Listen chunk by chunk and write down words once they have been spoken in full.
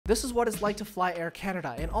This is what it's like to fly Air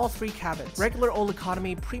Canada in all three cabins: regular old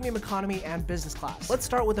economy, premium economy, and business class. Let's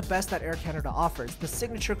start with the best that Air Canada offers, the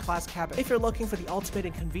signature class cabin. If you're looking for the ultimate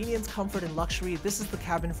in convenience, comfort, and luxury, this is the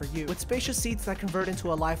cabin for you. With spacious seats that convert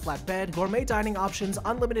into a lie-flat bed, gourmet dining options,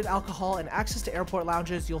 unlimited alcohol, and access to airport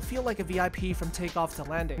lounges, you'll feel like a VIP from takeoff to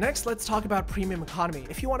landing. Next, let's talk about premium economy.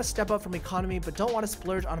 If you want to step up from economy but don't want to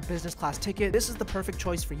splurge on a business class ticket, this is the perfect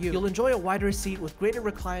choice for you. You'll enjoy a wider seat with greater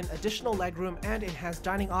recline, additional legroom, and enhanced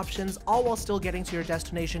dining options, all while still getting to your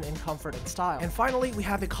destination in comfort and style. And finally, we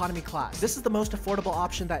have economy class. This is the most affordable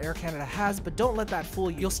option that Air Canada has, but don't let that fool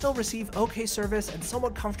you. You'll still receive okay service and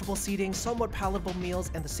somewhat comfortable seating, somewhat palatable meals,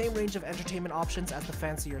 and the same range of entertainment options as the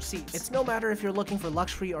fancier seats. It's no matter if you're looking for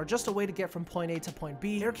luxury or just a way to get from point A to point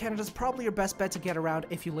B, Air Canada's probably your best bet to get around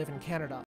if you live in Canada.